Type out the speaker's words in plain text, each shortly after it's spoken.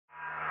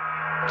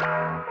Hey,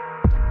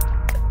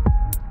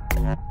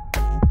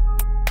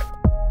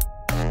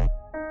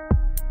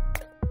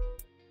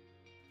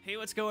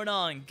 what's going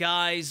on,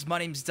 guys? My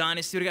name's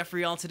Dynasty. What I got for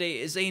y'all today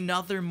is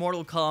another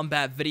Mortal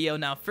Kombat video.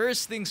 Now,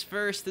 first things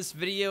first, this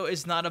video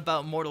is not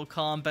about Mortal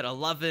Kombat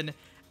 11.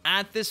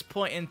 At this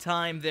point in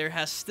time, there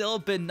has still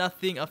been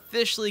nothing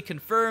officially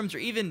confirmed or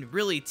even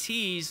really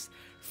teased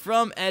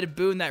from Ed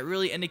Boon that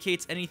really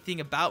indicates anything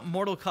about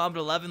Mortal Kombat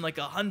 11, like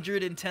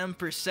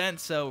 110%.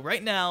 So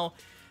right now,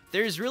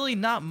 there's really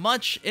not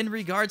much in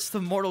regards to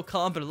Mortal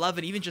Kombat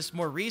 11. Even just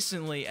more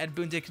recently, Ed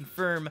Boon did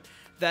confirm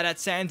that at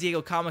San Diego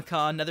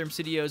Comic-Con, NetherRealm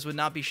Studios would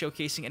not be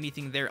showcasing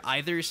anything there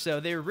either. So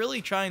they're really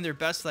trying their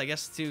best, I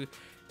guess, to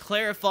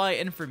clarify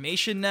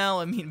information now.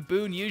 I mean,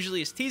 Boon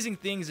usually is teasing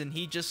things, and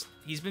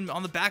he's been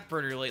on the back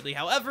burner lately.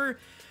 However,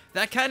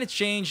 that kind of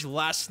changed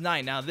last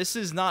night. Now, this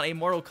is not a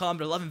Mortal Kombat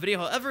 11 video.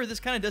 However,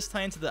 this kind of does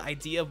tie into the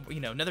idea of,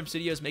 NetherRealm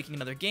Studios making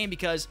another game,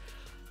 because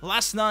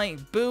last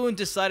night, Boon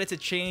decided to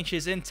change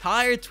his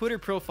entire Twitter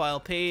profile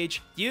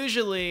page.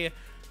 Usually,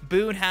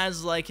 Boon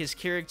has like his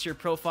character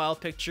profile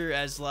picture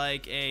as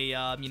like a,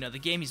 the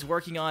game he's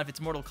working on. If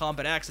it's Mortal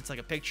Kombat X, it's like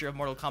a picture of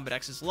Mortal Kombat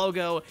X's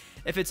logo.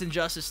 If it's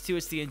Injustice 2,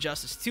 it's the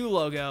Injustice 2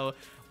 logo.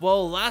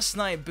 Well, last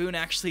night, Boon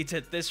actually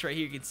did this right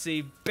here. You can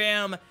see,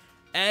 bam,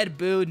 Ed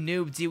Boon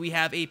Noob D. We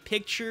have a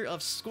picture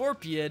of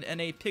Scorpion and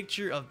a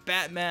picture of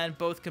Batman,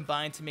 both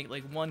combined to make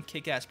like one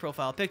kick-ass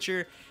profile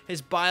picture.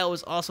 His bio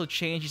was also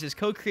changed. He says,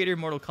 co-creator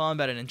Mortal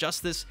Kombat and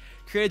Injustice,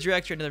 creative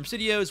director at NetherRealm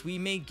Studios. We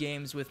make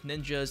games with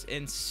ninjas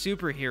and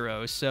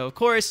superheroes. So, of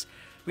course,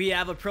 we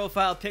have a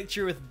profile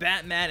picture with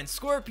Batman and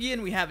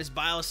Scorpion. We have his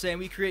bio saying,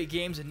 we create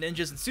games with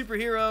ninjas and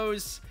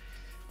superheroes.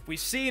 We've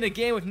seen a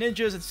game with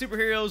ninjas and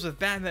superheroes with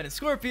Batman and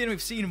Scorpion.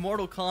 We've seen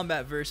Mortal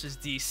Kombat versus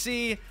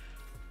DC.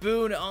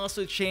 Boon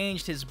also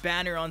changed his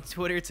banner on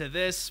Twitter to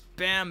this,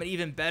 bam, an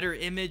even better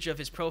image of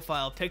his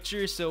profile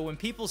picture. So when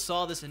people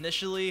saw this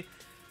initially,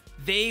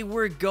 they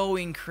were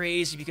going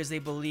crazy because they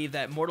believed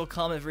that Mortal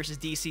Kombat vs.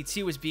 DC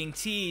 2 was being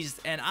teased,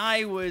 and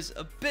I was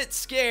a bit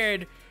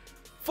scared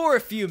for a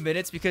few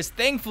minutes because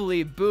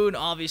thankfully Boon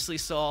obviously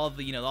saw all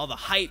the, all the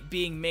hype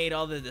being made,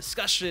 all the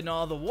discussion,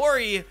 all the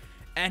worry,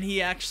 and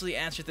he actually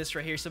answered this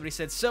right here. Somebody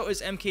said, so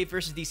is MK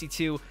vs. DC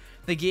 2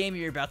 the game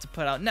you're about to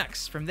put out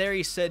next? From there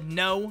he said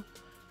no.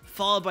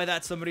 Followed by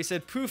that, somebody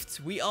said, poofed,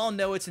 we all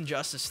know it's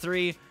Injustice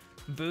 3.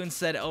 Boon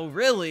said, oh,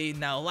 really?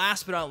 Now,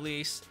 last but not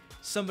least,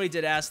 somebody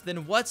did ask,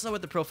 then what's up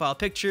with the profile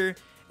picture?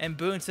 And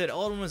Boon said,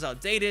 old one was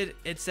outdated.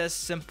 It's as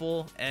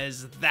simple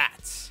as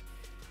that.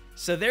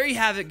 So there you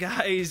have it,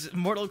 guys.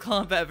 Mortal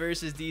Kombat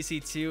vs.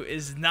 DC 2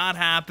 is not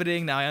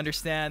happening. Now, I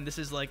understand this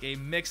is like a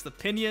mixed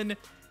opinion.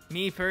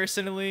 Me,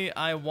 personally,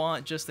 I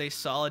want just a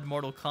solid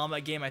Mortal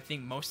Kombat game. I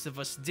think most of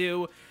us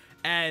do.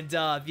 And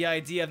the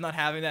idea of not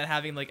having that,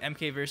 having like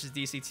MK versus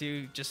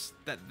DC2, just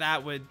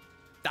that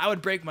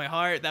would break my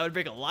heart. That would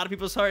break a lot of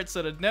people's hearts.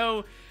 So to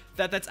know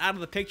that that's out of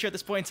the picture at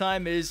this point in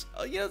time is,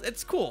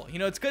 it's cool.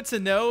 It's good to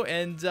know.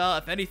 And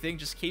if anything,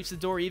 just keeps the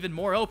door even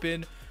more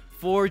open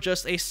for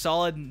just a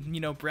solid,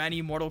 brand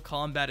new Mortal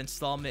Kombat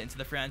installment into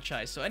the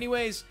franchise. So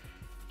anyways,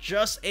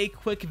 just a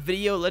quick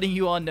video letting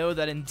you all know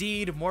that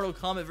indeed Mortal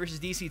Kombat vs.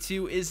 DC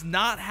 2 is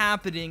not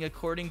happening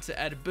according to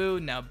Ed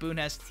Boon. Now, Boon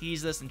has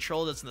teased us and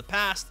trolled us in the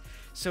past,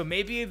 so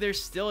maybe there's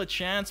still a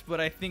chance,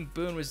 but I think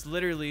Boon was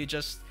literally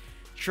just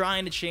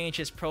trying to change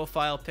his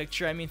profile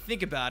picture. I mean,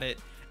 think about it.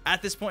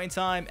 At this point in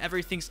time,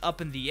 everything's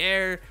up in the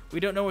air. We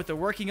don't know what they're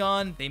working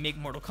on. They make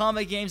Mortal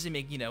Kombat games. They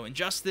make,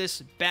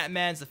 Injustice.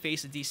 Batman's the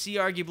face of DC,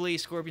 arguably.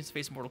 Scorpion's the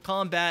face of Mortal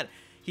Kombat.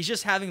 He's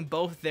just having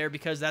both there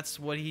because that's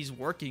what he's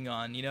working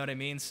on, you know what I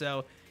mean?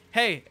 So,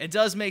 hey, it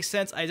does make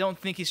sense. I don't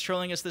think he's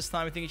trolling us this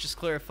time. I think he's just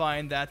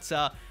clarifying that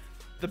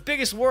the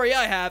biggest worry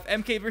I have,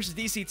 MK versus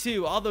DC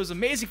 2, all those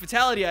amazing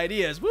fatality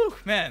ideas, woo,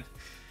 man,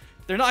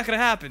 they're not going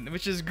to happen,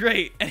 which is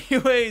great.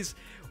 Anyways,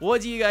 what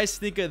do you guys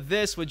think of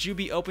this? Would you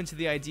be open to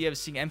the idea of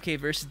seeing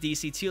MK versus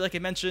DC 2? Like I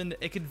mentioned,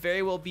 it could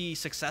very well be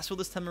successful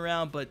this time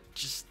around, but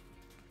just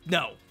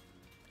no.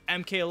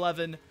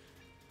 MK11,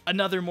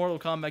 another Mortal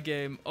Kombat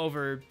game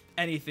over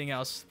anything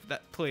else,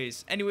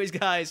 please. Anyways,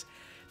 guys,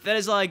 that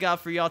is all I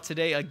got for y'all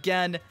today.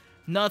 Again,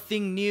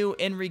 nothing new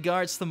in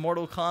regards to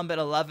Mortal Kombat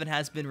 11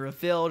 has been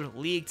revealed,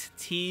 leaked,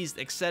 teased,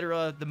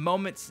 etc. The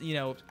moment,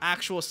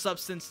 actual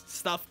substance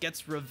stuff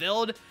gets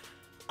revealed,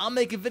 I'll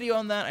make a video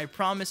on that, I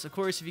promise. Of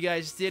course, if you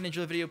guys did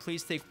enjoy the video,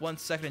 please take 1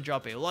 second and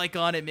drop a like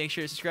on it. Make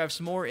sure to subscribe for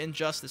some more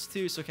Injustice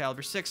 2, Soul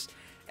Calibur 6,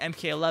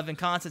 MK11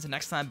 content. Until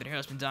next time, been your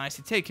host,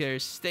 Dynasty. Take care,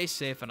 stay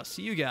safe, and I'll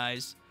see you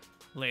guys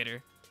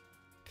later.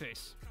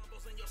 Peace.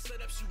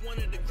 Setups, you one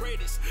of the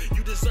greatest.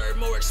 You deserve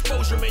more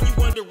exposure, man,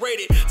 you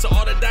underrated. To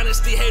all the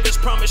Dynasty haters,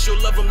 promise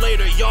you'll love them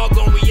later. Y'all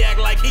gon' react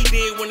like he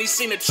did when he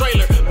seen the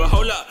trailer. But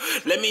hold up,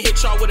 let me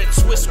hit y'all with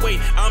a twist. Wait,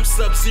 I'm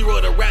Sub-Zero,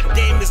 the rap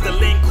game is the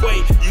Lin Kuei.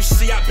 You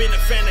see, I've been a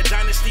fan of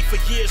Dynasty for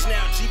years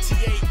now.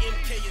 GTA,